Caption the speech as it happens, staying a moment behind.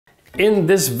In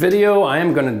this video, I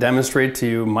am going to demonstrate to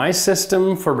you my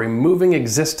system for removing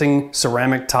existing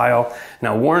ceramic tile.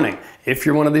 Now warning, if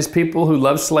you're one of these people who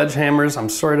loves sledgehammers, I'm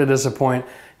sorry to disappoint.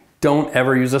 Don't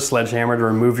ever use a sledgehammer to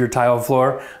remove your tile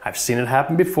floor. I've seen it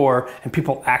happen before, and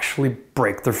people actually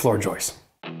break their floor joists.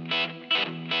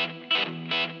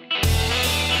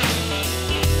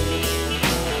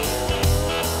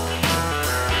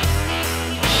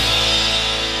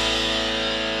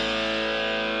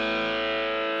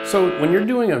 So when you're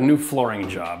doing a new flooring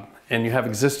job and you have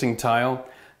existing tile,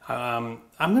 I'm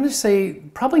going to say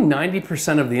probably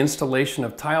 90% of the installation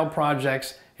of tile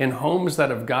projects in homes that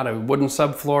have got a wooden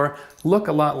subfloor look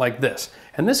a lot like this.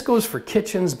 And this goes for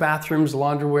kitchens, bathrooms,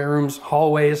 laundry rooms,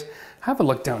 hallways. Have a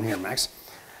look down here, Max.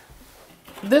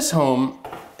 This home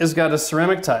has got a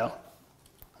ceramic tile,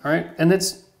 all right? And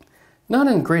it's not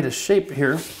in greatest shape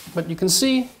here, but you can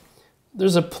see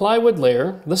there's a plywood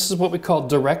layer. This is what we call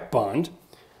direct bond.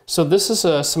 So this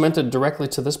is cemented directly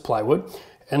to this plywood,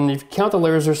 and if you count the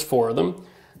layers, there's 4 of them.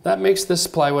 That makes this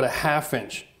plywood a 1/2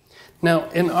 inch. Now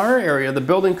in our area, the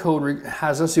building code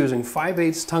has us using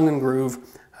 5/8 tongue and groove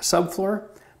subfloor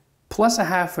plus a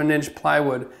 1/2 inch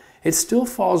plywood. It still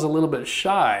falls a little bit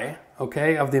shy,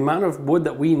 okay, of the amount of wood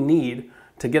that we need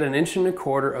to get 1.25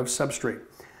 inches of substrate.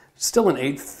 Still an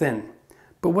 1/8 thin.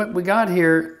 But what we got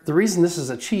here, the reason this is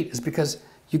a cheat is because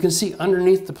you can see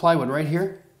underneath the plywood right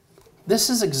here,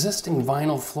 this is existing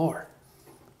vinyl floor,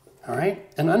 all right?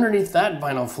 And underneath that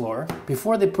vinyl floor,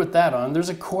 before they put that on, there's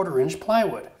a 1/4 inch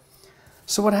plywood.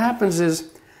 So what happens is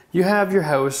you have your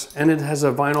house and it has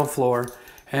a vinyl floor,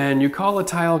 and you call a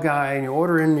tile guy and you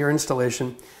order in your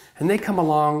installation, and they come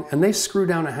along and they screw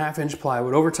down a 1/2 inch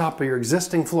plywood over top of your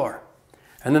existing floor.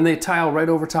 And then they tile right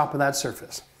over top of that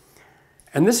surface.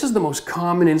 And this is the most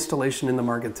common installation in the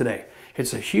market today.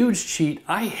 It's a huge cheat.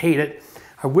 I hate it.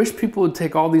 I wish people would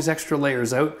take all these extra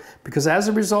layers out, because as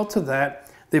a result of that,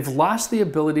 they've lost the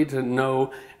ability to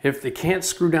know if they can't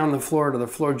screw down the floor to the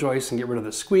floor joists and get rid of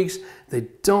the squeaks. They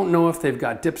don't know if they've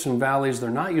got dips and valleys.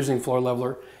 They're not using floor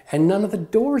leveler, and none of the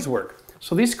doors work.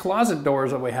 So these closet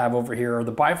doors that we have over here are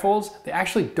the bifolds. They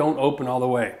actually don't open all the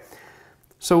way.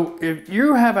 So if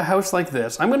you have a house like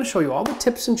this, I'm going to show you all the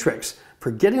tips and tricks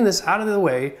for getting this out of the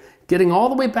way, getting all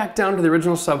the way back down to the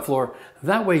original subfloor.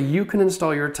 That way you can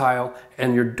install your tile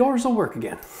and your doors will work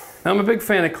again. Now I'm a big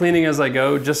fan of cleaning as I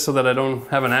go, just so that I don't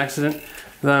have an accident.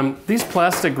 These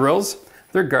plastic grills,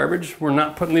 they're garbage. We're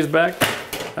not putting these back.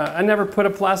 I never put a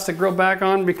plastic grill back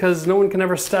on because no one can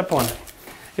ever step on it.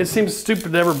 It seems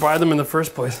stupid to ever buy them in the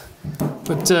first place.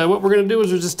 But what we're gonna do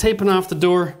is we're just taping off the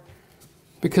door,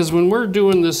 because when we're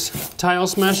doing this tile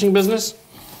smashing business,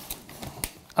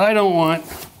 I don't want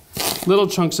little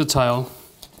chunks of tile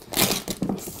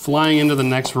flying into the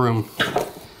next room.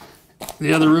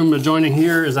 The other room adjoining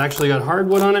here has actually got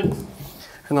hardwood on it,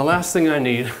 and the last thing I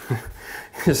need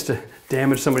is to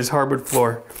damage somebody's hardwood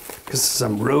floor because it's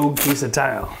some rogue piece of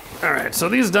tile. All right, so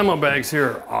these demo bags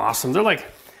here are awesome. They're like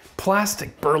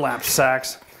plastic burlap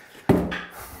sacks.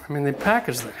 I mean, they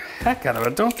package the heck out of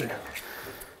it, don't they?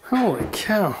 Holy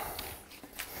cow.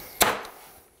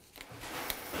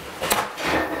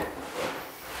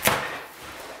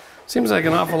 Seems like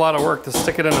an awful lot of work to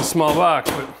stick it in a small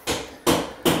box, but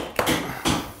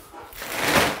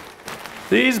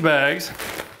these bags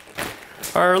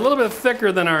are a little bit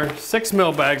thicker than our 6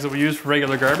 mil bags that we use for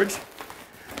regular garbage.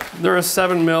 They're a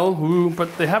 7 mil,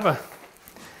 but they have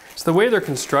it's the way they're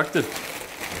constructed.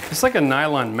 It's like a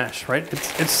nylon mesh, right?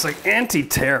 It's like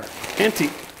anti-tear,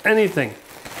 anti-anything.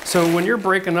 So when you're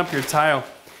breaking up your tile,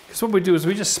 because what we do is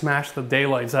we just smash the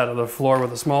daylights out of the floor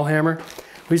with a small hammer.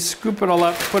 We scoop it all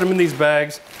up, put them in these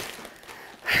bags.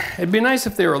 It'd be nice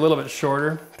if they were a little bit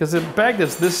shorter, because a bag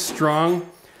that's this strong,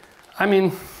 I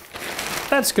mean,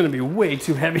 that's gonna be way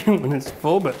too heavy when it's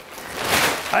full, but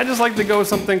I just like to go with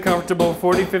something comfortable,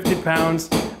 40, 50 pounds,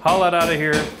 haul it out of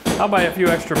here. I'll buy a few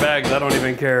extra bags, I don't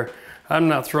even care. I'm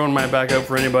not throwing my back out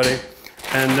for anybody.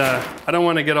 And I don't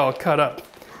wanna get all cut up.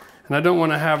 And I don't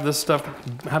wanna have this stuff,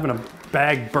 having a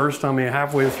bag burst on me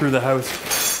halfway through the house.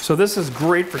 So this is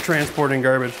great for transporting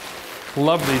garbage.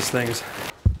 Love these things.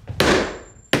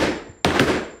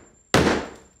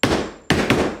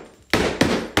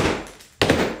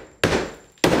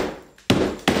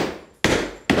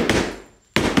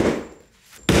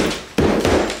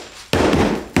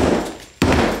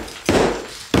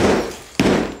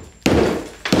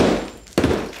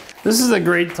 This is a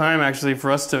great time actually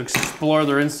for us to explore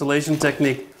their installation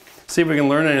technique. See if we can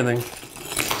learn anything.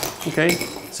 Okay,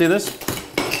 see this?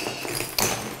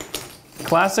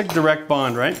 Classic direct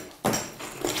bond, right?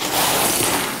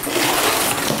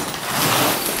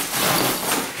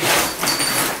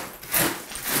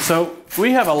 So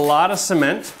we have a lot of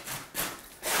cement.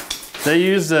 They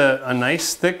used a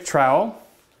nice thick trowel.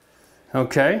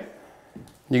 Okay,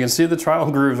 you can see the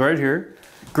trowel grooves right here.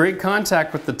 Great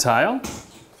contact with the tile,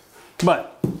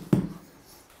 but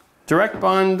direct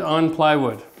bond on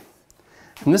plywood.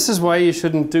 And this is why you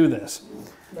shouldn't do this.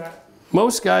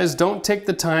 Most guys don't take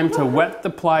the time to wet the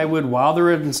plywood while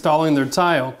they're installing their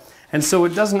tile, and so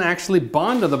it doesn't actually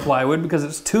bond to the plywood because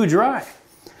it's too dry.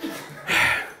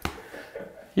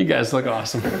 You guys look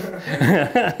awesome.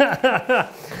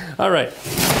 All right,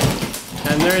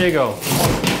 and there you go.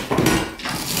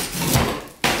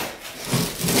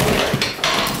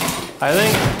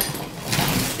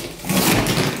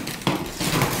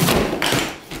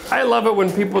 I love it when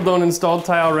people don't install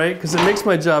tile right, because it makes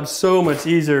my job so much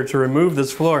easier to remove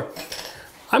this floor.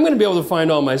 I'm going to be able to find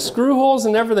all my screw holes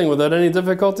and everything without any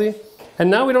difficulty,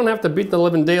 and now we don't have to beat the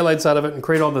living daylights out of it and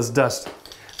create all this dust.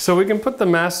 So we can put the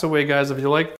mass away, guys, if you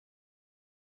like.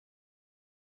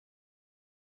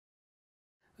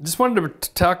 I just wanted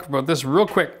to talk about this real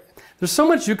quick. There's so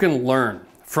much you can learn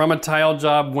from a tile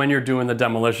job when you're doing the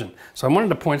demolition. So I wanted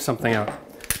to point something out.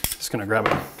 Just gonna grab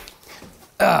it.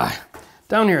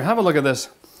 Down here, have a look at this.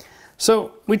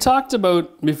 So we talked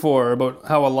about before about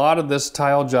how a lot of this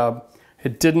tile job,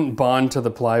 it didn't bond to the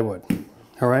plywood,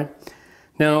 all right?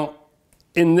 Now,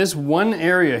 in this one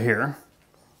area here,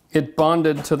 it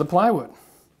bonded to the plywood.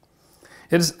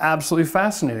 It is absolutely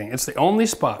fascinating. It's the only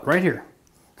spot right here.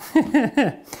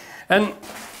 And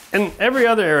in every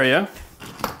other area,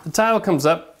 the tile comes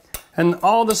up and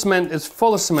all the cement is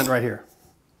full of cement right here,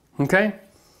 okay?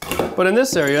 But in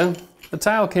this area, the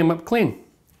tile came up clean.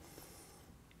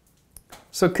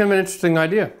 So kind of an interesting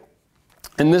idea.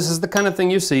 And this is the kind of thing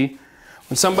you see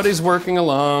when somebody's working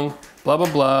along, blah,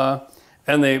 blah, blah,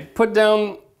 and they put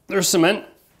down their cement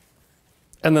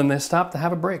and then they stop to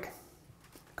have a break.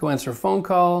 Go answer a phone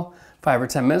call, 5 or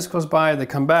 10 minutes goes by, they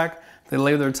come back, they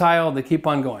lay their tile, they keep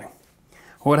on going.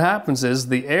 What happens is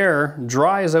the air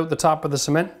dries out the top of the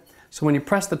cement. So when you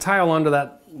press the tile onto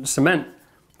that cement,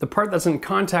 the part that's in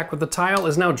contact with the tile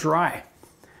is now dry.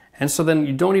 And so then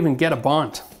you don't even get a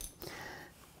bond.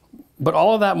 But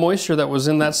all of that moisture that was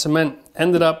in that cement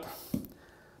ended up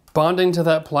bonding to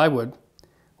that plywood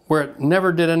where it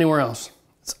never did anywhere else.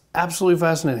 It's absolutely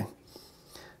fascinating.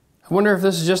 I wonder if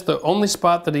this is just the only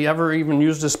spot that he ever even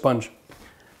used a sponge.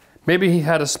 Maybe he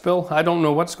had a spill. I don't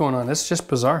know what's going on. It's just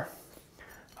bizarre.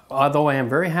 Although I am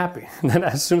very happy that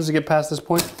as soon as we get past this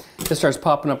point, it starts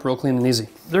popping up real clean and easy.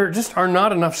 There just are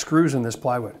not enough screws in this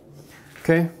plywood.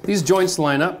 Okay, these joints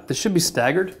line up. They should be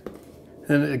staggered.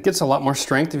 And it gets a lot more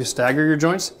strength if you stagger your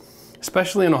joints,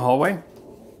 especially in a hallway.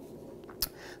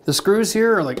 The screws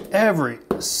here are like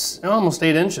almost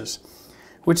 8 inches,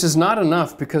 which is not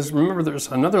enough because remember there's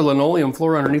another linoleum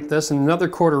floor underneath this and another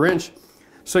 1/4 inch.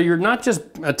 So you're not just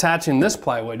attaching this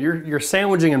plywood, you're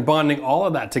sandwiching and bonding all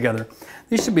of that together.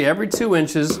 These should be every 2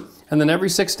 inches and then every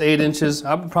 6 to 8 inches.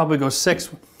 I would probably go 6.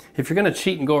 If you're gonna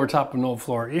cheat and go over top of an old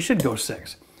floor, you should go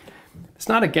 6. It's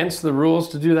not against the rules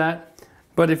to do that,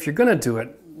 but if you're gonna do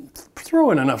it, throw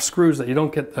in enough screws that you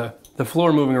don't get the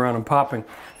floor moving around and popping.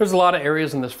 There's a lot of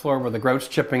areas in this floor where the grout's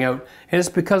chipping out, and it's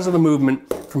because of the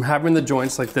movement from having the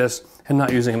joints like this and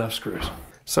not using enough screws.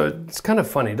 So it's kind of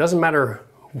funny. It doesn't matter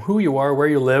who you are, where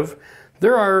you live.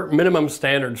 There are minimum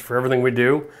standards for everything we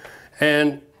do,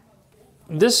 and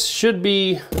this should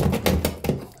be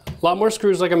a lot more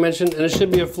screws like I mentioned, and it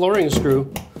should be a flooring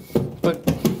screw, but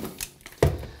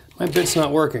my bit's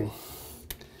not working.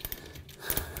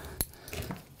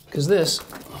 Because this,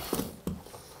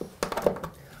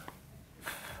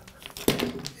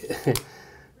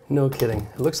 no kidding,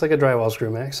 it looks like a drywall screw,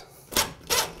 Max.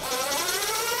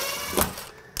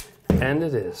 And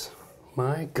it is.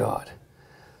 My God.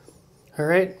 All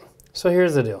right, so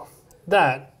here's the deal.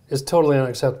 That is totally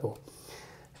unacceptable.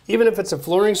 Even if it's a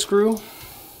flooring screw,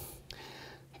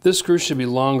 this screw should be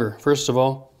longer, first of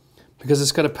all, because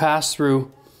it's got to pass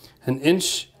through 1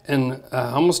 inch and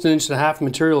almost 1.5 inches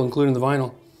material, including the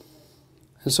vinyl.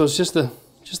 And so it's just the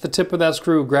tip of that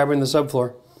screw grabbing the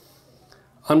subfloor.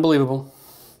 Unbelievable.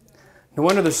 No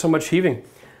wonder there's so much heaving.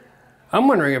 I'm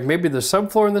wondering if maybe the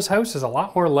subfloor in this house is a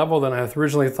lot more level than I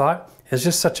originally thought. It's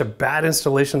just such a bad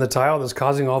installation of the tile that's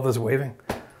causing all this waving.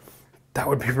 That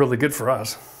would be really good for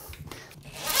us.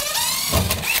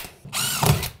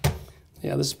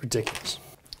 Yeah, this is ridiculous.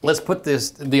 Let's put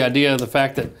the idea of the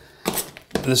fact that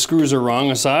the screws are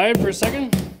wrong aside for a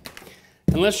second,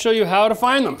 and let's show you how to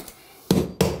find them.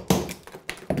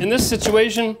 In this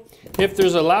situation, if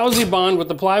there's a lousy bond with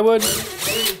the plywood,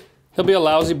 there'll be a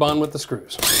lousy bond with the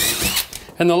screws.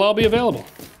 And they'll all be available,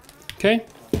 okay?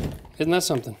 Isn't that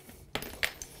something?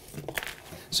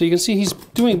 So you can see he's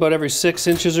doing about every 6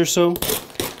 inches or so.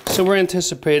 So we're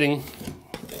anticipating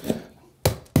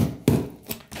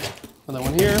another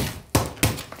one here.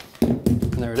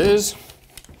 And there it is.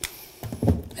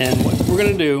 And what we're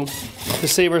gonna do to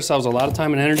save ourselves a lot of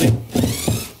time and energy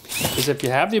is if you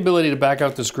have the ability to back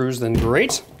out the screws, then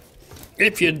great.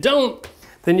 If you don't,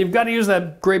 then you've got to use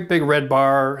that great big red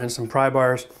bar and some pry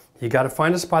bars. You got to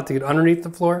find a spot to get underneath the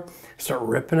floor, start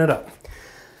ripping it up.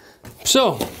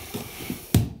 So,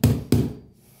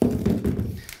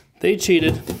 they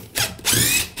cheated,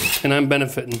 and I'm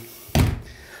benefiting.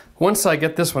 Once I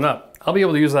get this one up, I'll be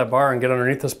able to use that bar and get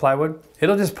underneath this plywood.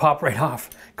 It'll just pop right off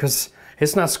because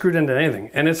it's not screwed into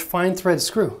anything, and it's fine thread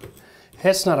screw.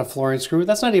 It's not a flooring screw.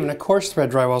 That's not even a coarse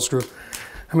thread drywall screw.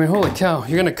 I mean, holy cow,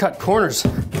 you're gonna cut corners.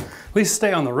 At least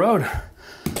stay on the road.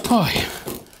 Oh, yeah.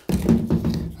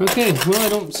 Okay, well, I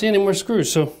don't see any more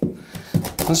screws, so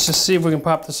let's just see if we can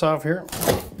pop this off here.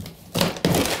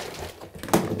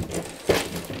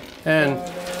 And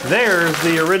there's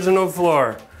the original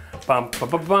floor. Bum, bum,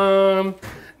 bum, bum.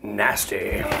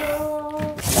 Nasty.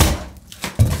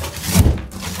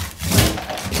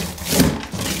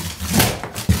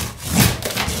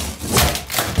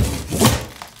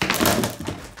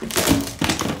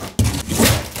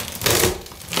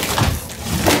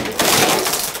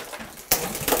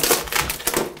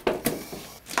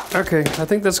 Okay, I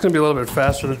think that's gonna be a little bit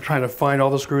faster than trying to find all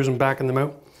the screws and backing them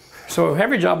out. So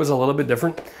every job is a little bit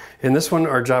different. In this one,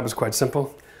 our job is quite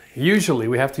simple. Usually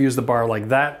we have to use the bar like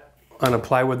that on a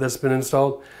plywood that's been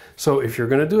installed. So if you're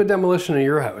gonna do a demolition in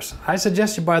your house, I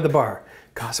suggest you buy the bar.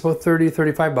 It costs about 30,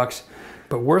 35 bucks,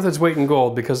 but worth its weight in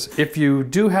gold, because if you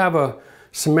do have a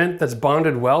cement that's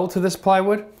bonded well to this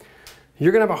plywood,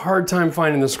 you're gonna have a hard time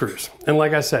finding the screws. And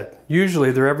like I said,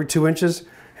 usually they're every 2 inches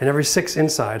and every 6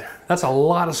 inside. That's a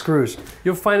lot of screws.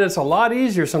 You'll find it's a lot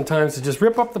easier sometimes to just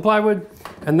rip up the plywood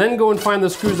and then go and find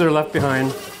the screws that are left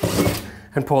behind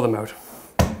and pull them out.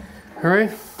 All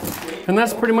right, and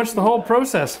that's pretty much the whole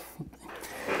process.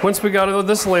 Once we got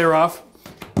this layer off,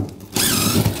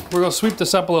 we're gonna sweep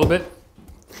this up a little bit.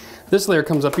 This layer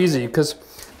comes up easy because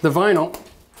the vinyl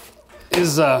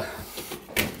is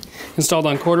installed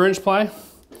on 1/4-inch ply,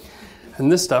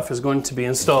 and this stuff is going to be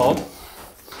installed.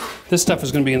 This stuff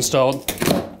is going to be installed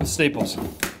with staples.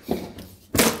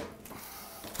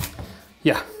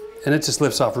 Yeah, and it just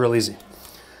lifts off real easy.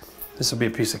 This will be a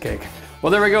piece of cake.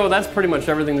 Well, there we go. That's pretty much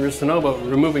everything there is to know about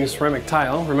removing ceramic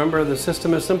tile. Remember, the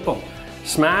system is simple.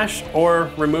 Smash or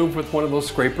remove with one of those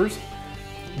scrapers.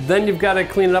 Then you've got to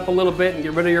clean it up a little bit and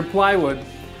get rid of your plywood.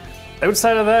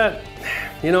 Outside of that,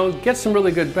 you know, get some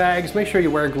really good bags. Make sure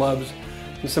you wear gloves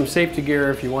and some safety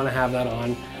gear if you want to have that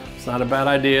on. It's not a bad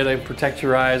idea to protect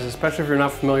your eyes, especially if you're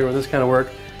not familiar with this kind of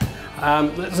work.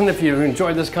 Listen, if you've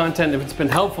enjoyed this content, if it's been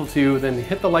helpful to you, then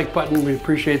hit the like button. We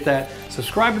appreciate that.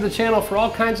 Subscribe to the channel for all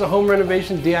kinds of home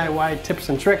renovation DIY tips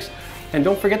and tricks. And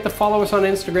don't forget to follow us on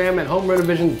Instagram at Home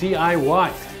Renovision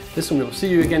DIY. Listen, we'll see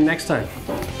you again next time.